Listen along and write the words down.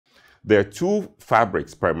There are two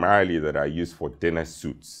fabrics primarily that are used for dinner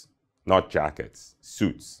suits, not jackets,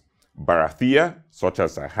 suits. Barathea, such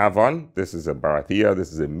as I have on. This is a Barathea.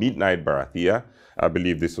 This is a midnight Barathea. I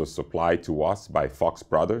believe this was supplied to us by Fox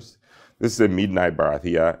Brothers. This is a midnight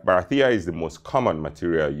Barathea. Barathea is the most common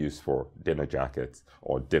material used for dinner jackets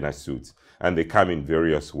or dinner suits. And they come in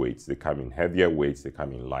various weights. They come in heavier weights. They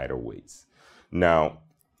come in lighter weights. Now,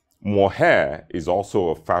 mohair is also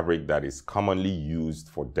a fabric that is commonly used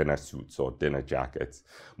for dinner suits or dinner jackets.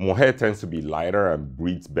 Mohair tends to be lighter and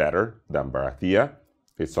breathes better than Barathea.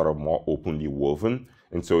 It's sort of more openly woven.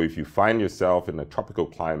 And so if you find yourself in a tropical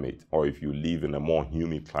climate or if you live in a more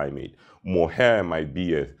humid climate, mohair might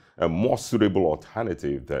be a more suitable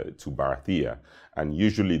alternative to Barathea. And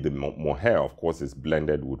usually the mohair, of course, is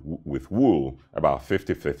blended with wool about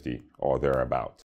 50-50 or thereabout.